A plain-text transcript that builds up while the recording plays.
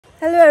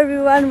Hello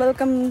everyone,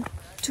 welcome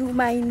to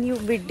my new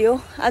video.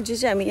 आज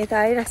चाहिँ हामी यता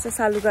आइरहेको छ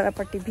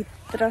सालुगरापट्टि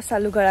भित्र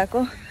सालुगराको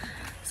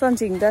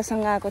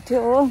सनझिङदासँग आएको थियो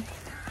हो।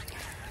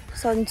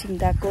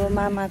 सनझिङदाको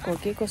मामाको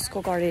के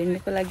कसको घर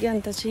हेर्नको लागि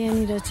अन्त चाहिँ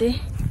यहाँनिर चाहिँ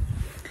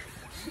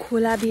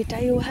खोला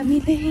भेटायो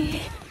हामीले।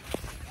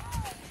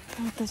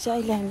 अन्त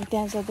चाहिँ अहिले हामी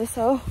त्यहाँ जाँदैछ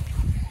हो।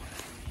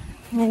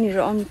 यहाँनिर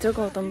अमित र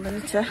गौतम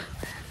पनि छ।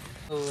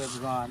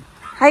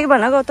 हाई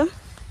भन गौतम।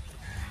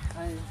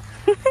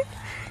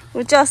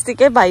 ऊ चाहिँ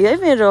अस्तिकै भाइ है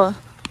मेरो,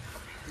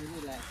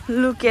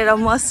 लुकेर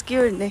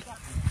मस्क्यो हिँड्ने।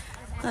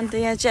 अन्त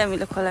यहाँ चाहिँ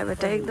हामीले खोला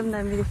भेटा एकदम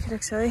दामी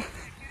देखिरहेको छ है।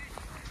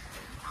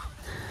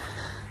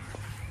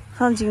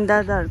 सनझिङ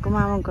दादाहरूको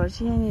मामा घर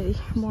चाहिँ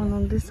यहाँनिर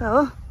बनाउँदैछ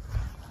हो।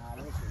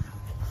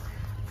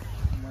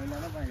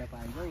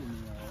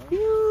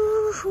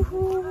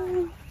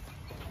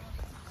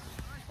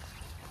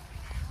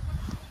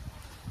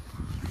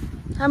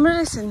 हाम्रो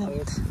रहेछ नि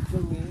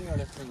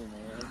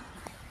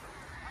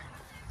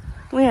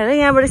उनीहरू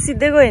यहाँबाट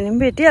सिधै गयो भने पनि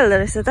भेटिहाल्दो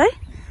रहेछ त है।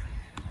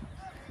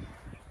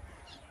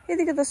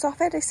 यतिको त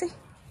सफा रहेछ है।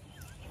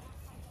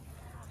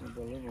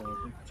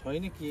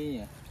 छैन के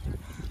यहाँ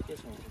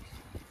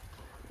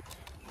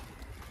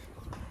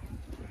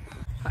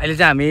अहिले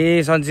चाहिँ हामी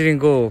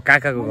सनझिङको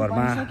काकाको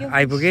घरमा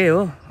आइपुगे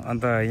हो।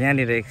 अन्त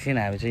यहाँनिर एकछिन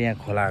हामी चाहिँ यहाँ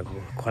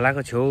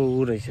खोलाको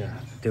छेउ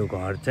रहेछ त्यो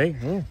घर चाहिँ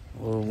हो।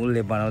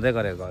 उसले बनाउँदै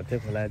गरेको घर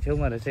चाहिँ खोला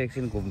छेउमा रहेछ।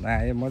 एकछिन घुम्न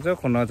आयो,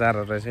 मजाको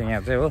नजारा रहेछ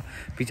यहाँ चाहिँ हो।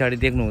 पछाडि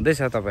देख्नु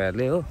हुँदैछ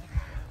तपाईँहरूले हो,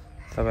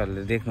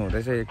 तपाईँहरूले देख्नु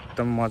हुँदैछ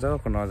एकदम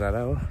मजाको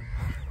नजारा हो।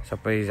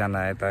 सबैजना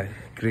यता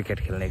क्रिकेट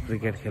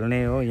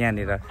खेल्ने हो।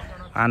 यहाँनिर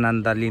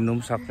आनन्द लिनु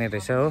पनि सक्ने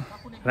रहेछ हो।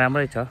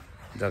 राम्रै छ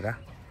जग्गा,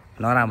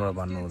 नराम्रो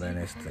भन्नु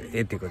हुँदैन यस्तो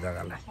यतिको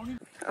जग्गालाई।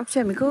 अब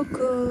चाहिँ हामी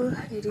गएको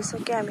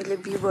हेरिसक्यो हामीले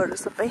भ्यूहरू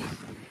सबै।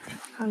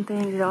 अन्त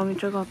यहाँनिर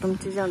अमित र गौतम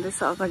चाहिँ जाँदैछ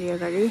अगाडि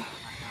अगाडि,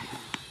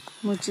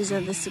 म चाहिँ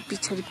जाँदैछु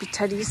पछाडि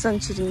पछाडि।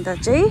 सनझिङदा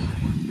चाहिँ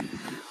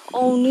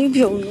आउनै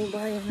भ्याउनु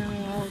भएन,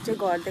 चाहिँ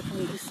घर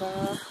देखाउँदैछ।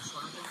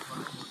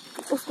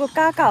 उसको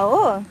काका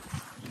हो,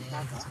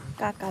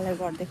 काकालाई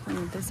घर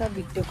देखाउनुहुँदैछ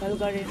भिडियो कल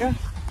गरेर।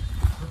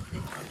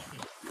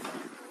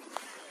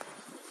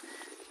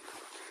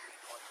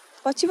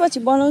 पछि पछि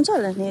बनाउँछ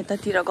होला नि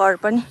यतातिर घर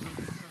पनि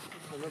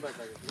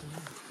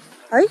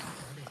है।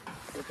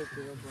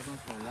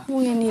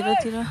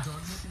 यहाँनिरतिर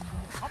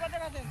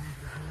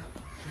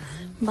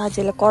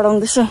बाजेलाई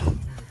कराउँदैछ।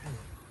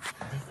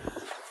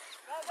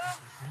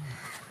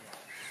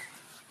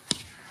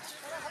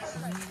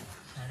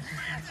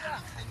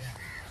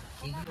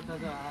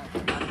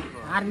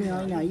 आर्मी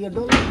होइन, यो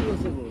डोलो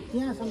बेचेको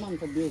त्यहाँसम्म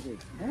त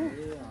बेचेको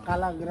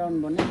काला ग्राउन्ड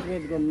भन्ने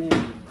ट्रेड गर्ने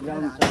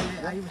ग्राउन्ड छ।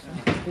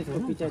 त्यसको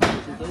पछाडि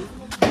चाहिँ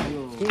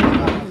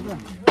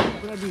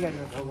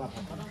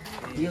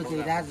यो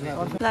चाहिँ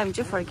राजघाट। हामी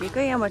चाहिँ फर्केको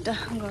यहाँबाट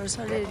घर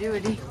सर हेऱ्यो।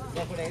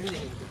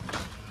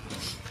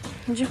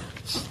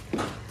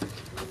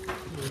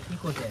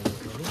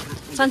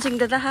 सनझिङ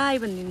दादा हाई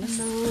भनिदिनुहोस्।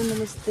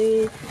 नमस्ते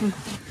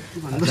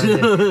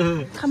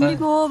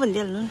खाम्रीको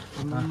भनिदिइहाल्नु।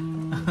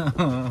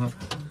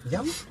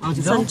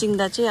 सनझिङ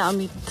दा चाहिँ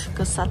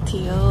अमितको साथी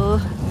हो।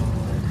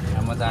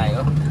 मजा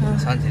आयो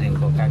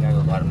सनझिङको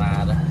काकाको घरमा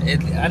आएर।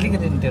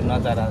 अलिकति त्यो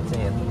नजारा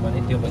चाहिँ हेर्नु पनि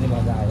त्यो पनि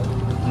मजा आयो,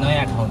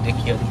 नयाँ ठाउँ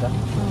देखियो नि त।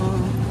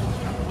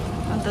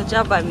 अन्त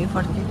जब हामी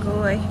फर्केको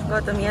है,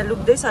 गौतम यहाँ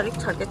लुक्दैछ अलिक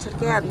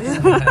छर्के हाल्दैछ।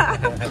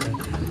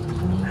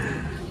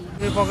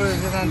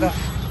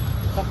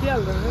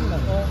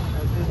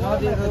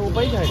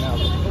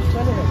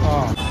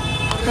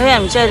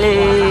 हामी चाहिँ अहिले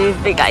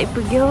भेगा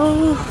आइपुग्यो।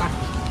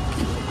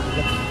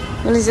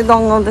 उसले चाहिँ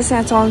दङ्गाउँदैछ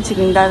यहाँ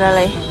सनझिङ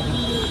दादालाई।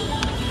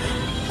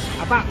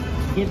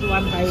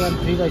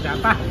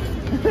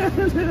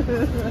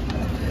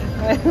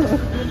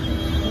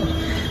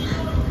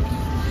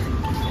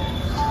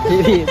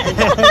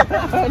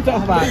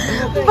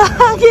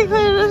 भागेको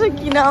हेरेर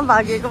किन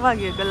भागेको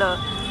ल।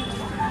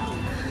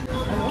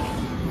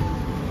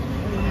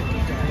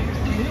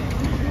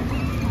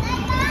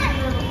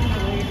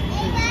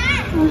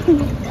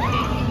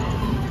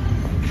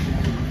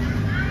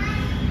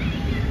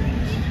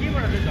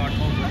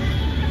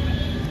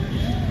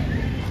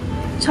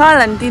 छ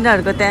होला नि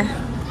तिनीहरूको त्यहाँ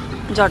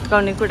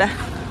झट्काउने कुरा।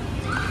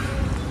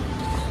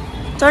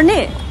 चढ्ने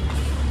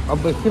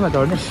अब केमा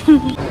चढ्ने?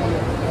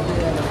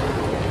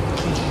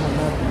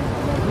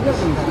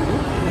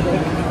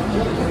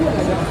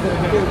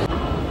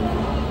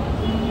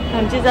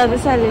 हामी चाहिँ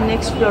जाँदैछ अहिले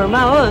नेक्स्ट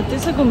फ्लोरमा हो।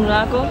 त्यसै घुम्नु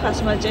आएको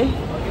खासमा चाहिँ,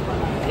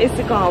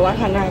 यसैको हावा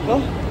खान आएको।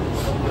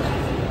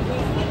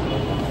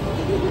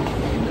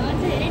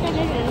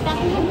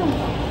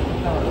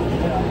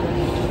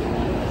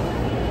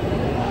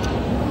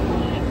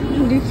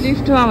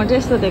 लिफ्टमा मात्रै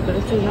यस्तो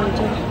डेकोरेसन हुन्छ।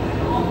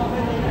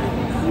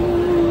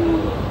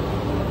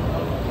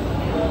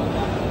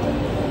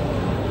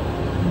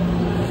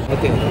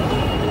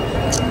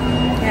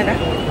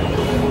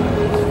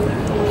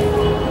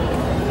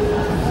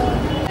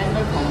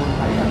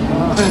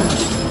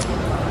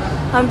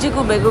 हामी चाहिँ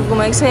घुमेको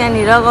छ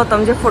यहाँनिर। गौतम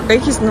चाहिँ फोटो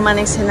खिच्नु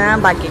मानेको छैन,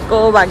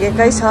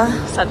 भागेकै छ।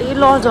 साह्रै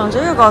लजाउँछ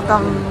यो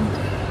गौतम।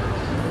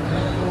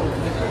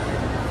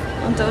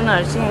 अन्त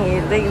उनीहरू चाहिँ यहाँ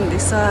हेर्दै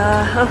हुँदैछ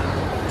हो।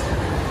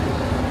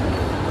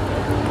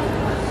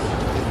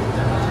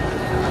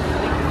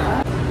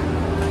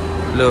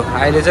 लु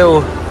अहिले चाहिँ ऊ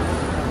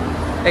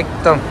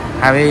एकदम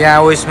हामी यहाँ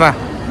उयसमा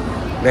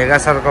भेगा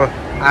सर्कल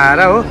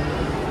आएर हो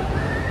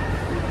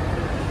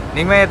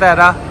निमा यता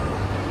हेर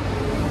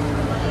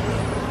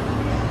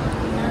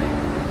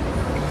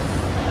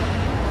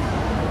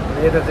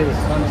यता चाहिँ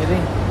सन्चिरी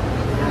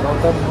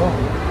गौतम हो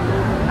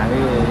हामी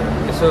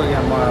यसो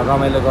यहाँ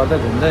रमाइलो गर्दै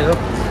घुम्दै हो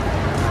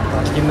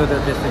किन्नु त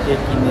त्यस्तो केही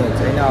किन्ने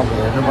छैन अब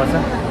हेर्नुपर्छ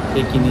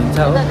के किनिन्छ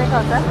हो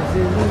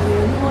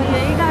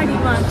यही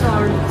गाडीमा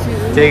चढ्छु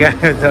त्यही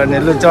गाडीमा चढ्ने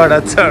लु चढ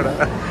चढ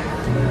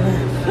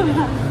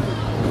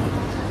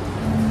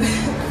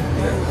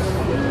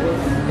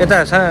यता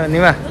छ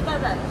निमा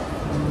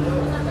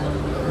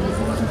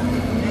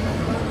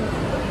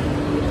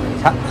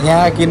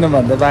यहाँ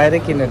किन्नुभन्दा बाहिरै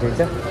किन्नु ठिक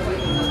छ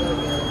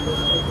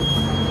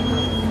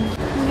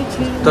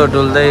त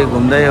डुल्दै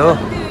घुम्दै हो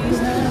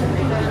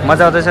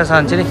मजा आउँदैछ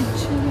सन्चिरी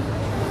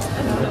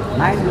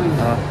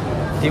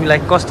तिमीलाई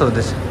कस्तो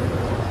हुँदैछ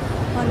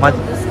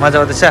मजा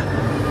आउँदैछ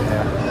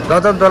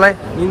गौतम तँलाई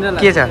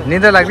के छ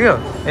निद्रा लाग्यो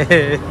ए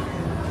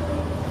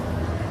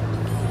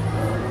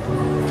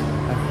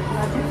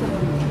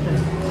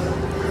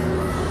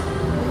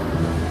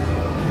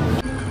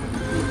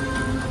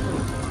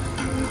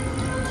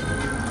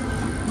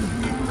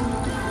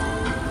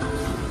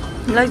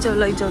लैजाऊ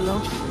लैजाऊ ल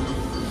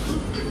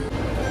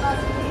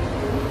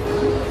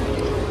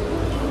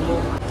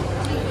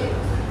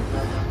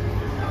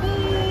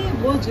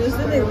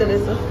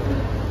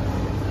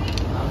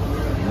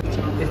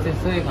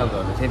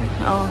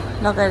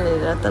लगाएर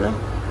हेर तर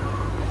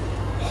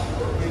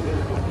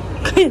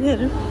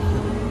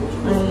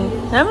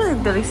राम्रो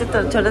देख्दो रहेछ त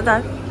छोटा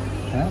तार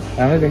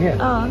राम्रो देख्यो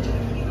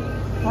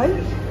है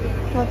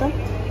त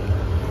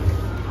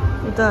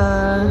उता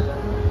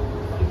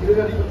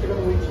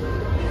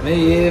मैं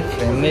ये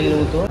फ्रेम में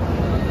लूँ तो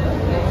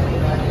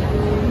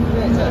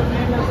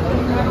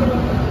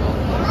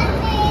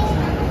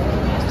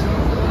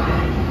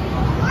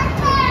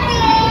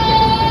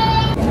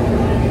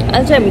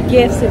आज हामी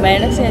केएफसी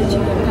बाहिर चाहिँ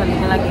चिकन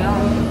खानुको लागि हो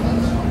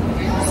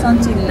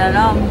सन्चिन्दा र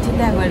चाहिँ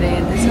त्यहाँ गएर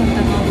हेर्दैछ नि त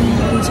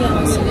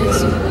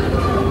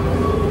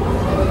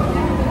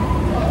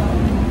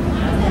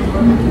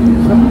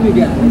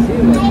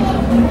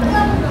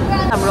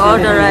हाम्रो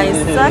अर्डर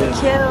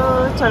आइसक्यो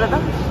छोरा त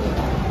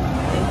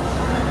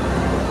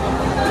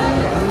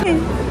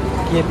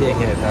के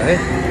देखेर त है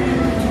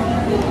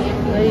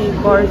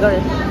बर्गर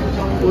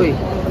ओइ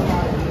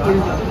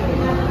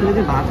त्यो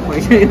भात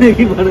भइसकेन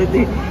कि बडा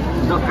चाहिँ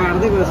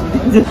डकार्दै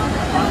बस्दिन्छ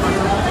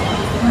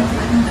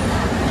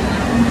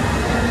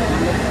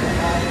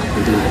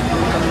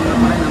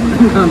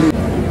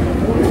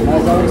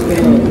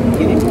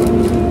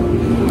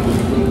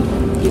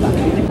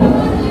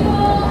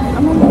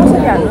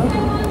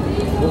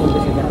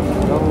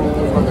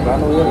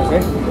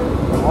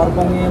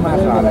अर्पङ्गे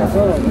मासु हालेछ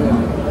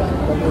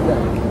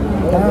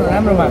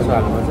राम्रो मासु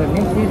हाल्नुपर्छ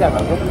नि सिधा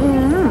भएको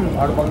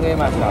अर्पङ्गे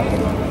मासु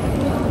हाल्नु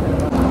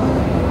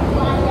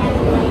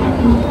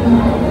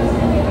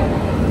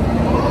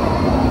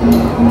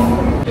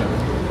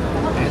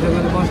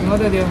बस्नु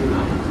मात्रै थियो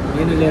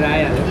मेनु लिएर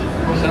आइहाल्यो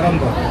सरम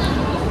भयो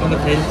अन्त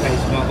फ्रेन्च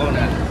फ्राइस मगाउन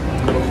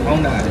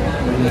खुवाउन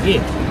हाल्यो कि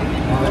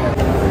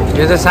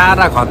यो चाहिँ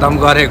सारा खतम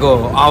गरेको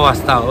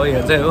अवस्था हो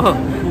यो चाहिँ हो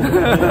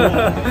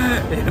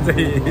यो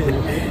चाहिँ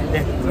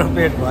यत्रो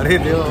पेट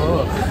भरिदियो हो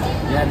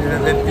यहाँनिर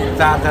चाहिँ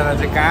 4 जना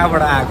चाहिँ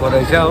कहाँबाट आएको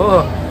रहेछ हो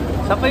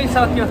सबै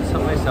सक्यो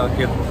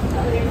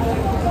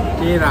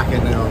के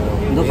राखेन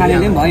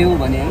दोकानेले पनि भयो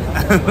भने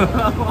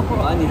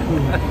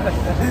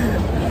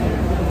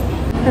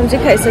हामी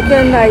चाहिँ खाइसक्यो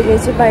अन्त अहिले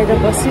चाहिँ बाहिर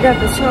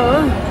बसिरहेको छ हो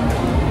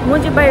म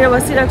चाहिँ बाहिर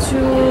बसिरहेको छु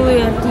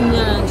यहाँ 3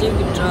 जना चाहिँ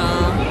भित्र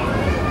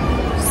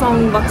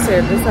साउन्ड बक्स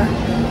हेर्दैछ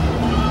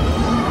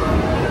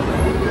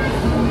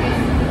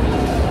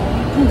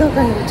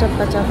दोकानको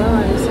चप्पा चप्पा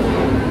रहेछ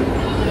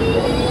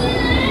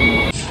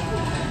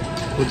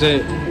ऊ चाहिँ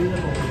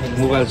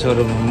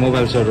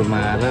मोबाइल सोरुममा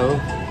आएर हो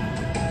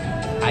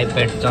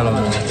आइप्याड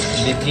चलाउनु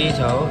बिजी छ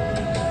हो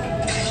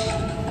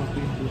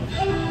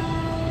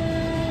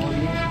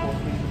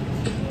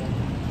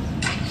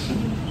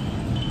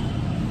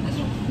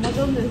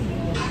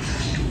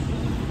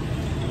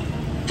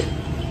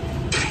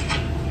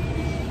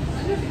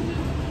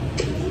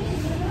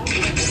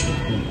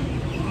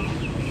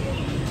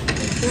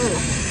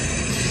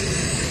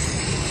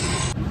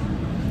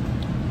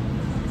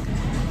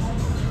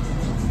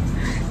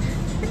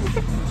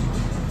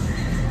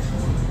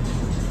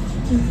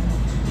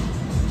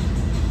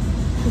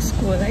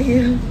उसको होला यो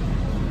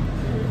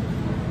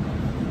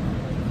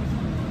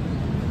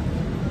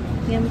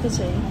यहाँ त छ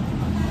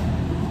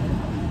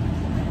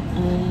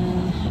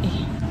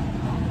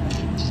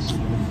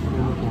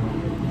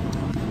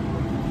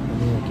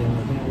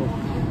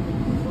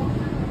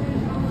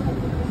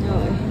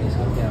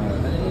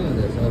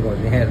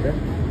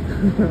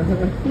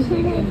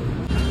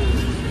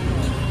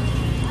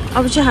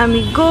अब चाहिँ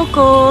हामी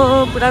गएको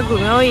पुरा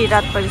घुम्यौँ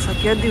रात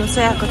परिसक्यो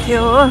दिउँसै आएको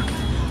थियो हो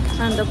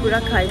अन्त पुरा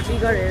खाइपी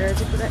गरेर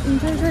चाहिँ पुरा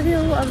इन्जोय गर्यो।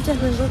 अब चाहिँ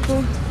हामी गएको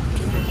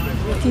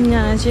 3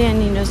 जना चाहिँ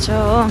यहाँनिर छ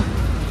हो।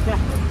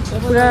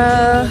 पुरा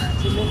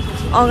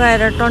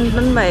अगाएर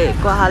टनटन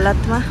भएको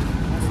हालतमा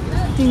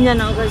 3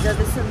 जना अगाडि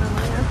जाँदैछ।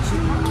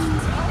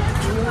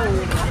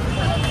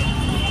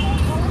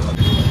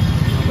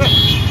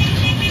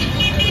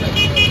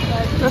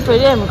 र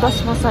फेरि हामी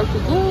कसमस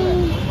आइपुग्यो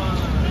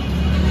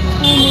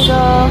यहाँनिर।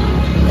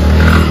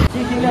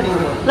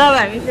 ल अब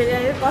हामी फेरि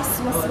आयो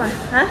कसमसमा।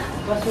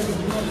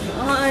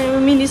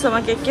 मिनिसोमा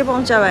के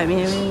पाउँछ अब हामी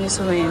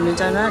मिनिसोमा हेर्नु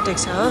जान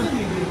आँटेको छ हो।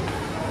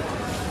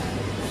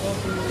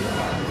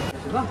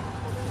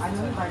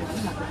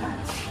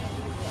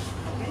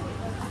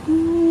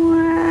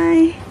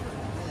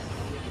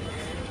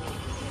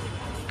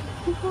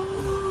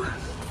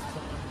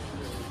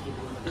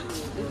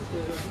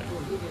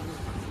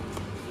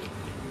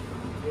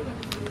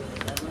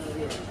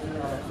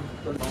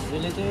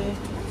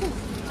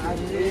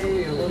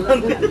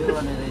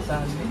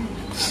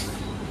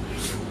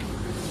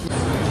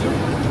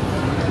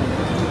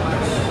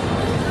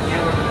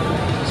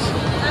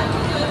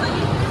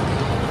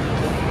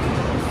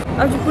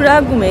 अब पुरा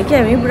घुम्यो कि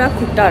हामी पुरा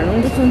खुट्टाहरू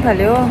पनि दुख्नु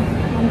थाल्यो।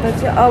 अन्त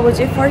चाहिँ अब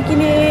चाहिँ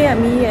फर्किने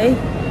हामी है।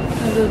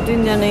 अब 2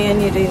 जना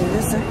यहाँनिर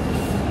हिँड्दैछ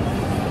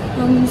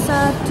हम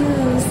साथ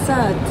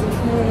साथ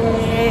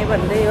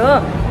भन्दै हो।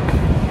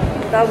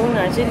 अन्त अब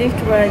उनीहरू चाहिँ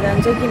लिफ्टबाट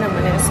जान्छ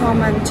किनभने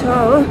सामान छ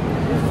हो।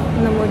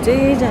 अन्त म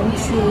चाहिँ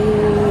जान्छु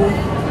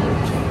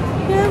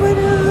यहाँबाट।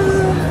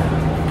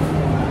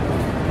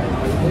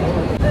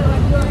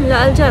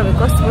 अहिले चाहिँ हामी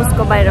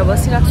कसमसको बाहिर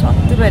बसिरहेको छ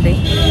अत्तिबाटै।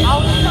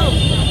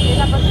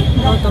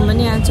 गौतम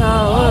पनि यहाँ छ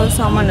हो।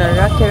 सामानहरू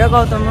राखेर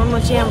गौतम र म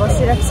चाहिँ यहाँ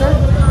बसिरहेको छ।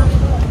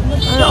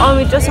 अनि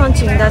अमित र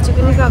सन्चिङदा चाहिँ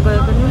पनि कहाँ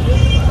गयो पनि।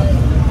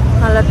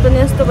 हालत पनि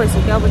यस्तो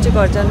भइसक्यो। अब चाहिँ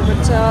घर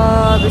जानुपर्छ।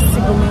 बेसी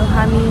घुम्यौँ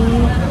हामी।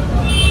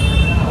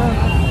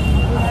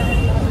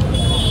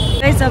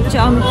 अब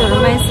चाहिँ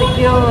अमितहरूमा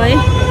आइसक्यो है।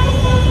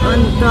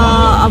 अन्त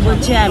अब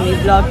चाहिँ हामी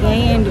ब्लग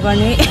यहीँ एन्ड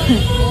गर्ने।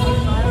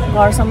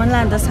 घरसम्म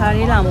लाँदा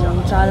साह्रै लामो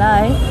हुन्छ होला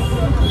है।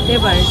 त्यही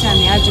भएर चाहिँ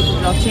हामी आजको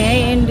ब्लग चाहिँ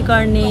यहीँ एन्ड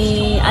गर्ने।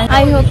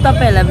 आई होप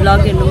तपाईँहरूलाई ब्लग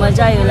हेर्नु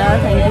मजा आयो होला।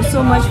 Thank you so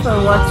much for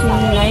watching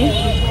है।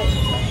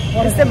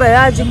 त्यस्तै भएर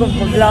आजको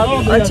ब्लग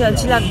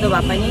अल्छी लाग्दो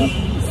भए पनि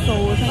so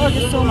thank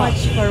you so much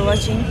for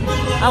watching.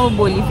 अब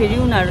भोलि फेरि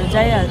उनीहरू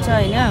जाइहाल्छ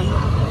होइन।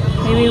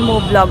 मेबी म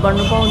ब्लग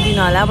गर्नु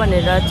पाउँदिनँ होला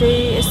भनेर चाहिँ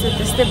यस्तो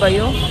त्यस्तै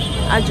भयो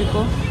आजको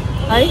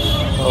है।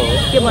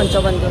 के भन्छ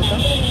भन्नु त?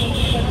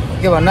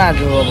 के भन्नु आज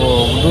अब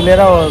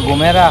डुलेर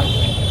घुमेर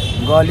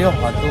गल्यो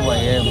फत्तु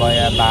भएको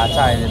छ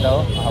अहिले त हो।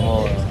 अब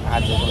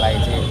आजको लागि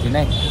चाहिँ यति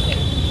नै।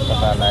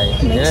 तपाईँहरूलाई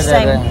धेरै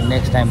धेरै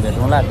नेक्स्ट टाइम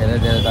भेटौँला। धेरै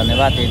धेरै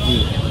धन्यवाद यति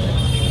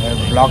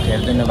ब्लग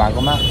हेरिदिनु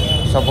भएकोमा,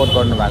 सपोर्ट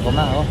गर्नु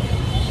भएकोमा हो।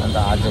 अन्त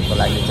आजको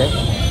लागि चाहिँ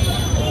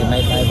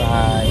यतिमै। By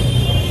by.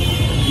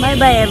 Bye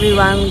bye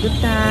everyone. Good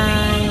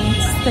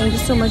times. Thank you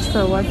so much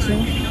for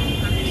watching.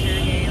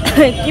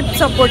 Keep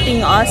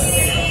supporting us.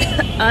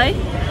 Hi.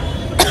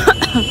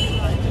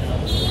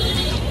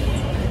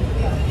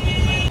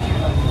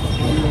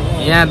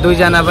 यहाँ 2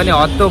 जना पनि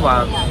हत्तो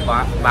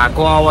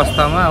भएको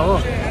अवस्थामा हो।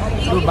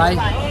 बाई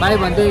बाई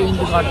भन्दै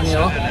इन्टु कट्ने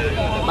हो।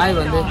 बाई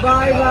भन्दै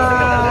बाई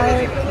बाई।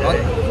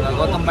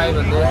 गौतम बाई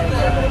भन्दै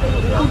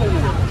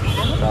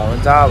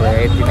हुन्छ। अब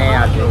यति नै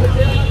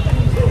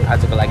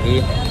आजको लागि।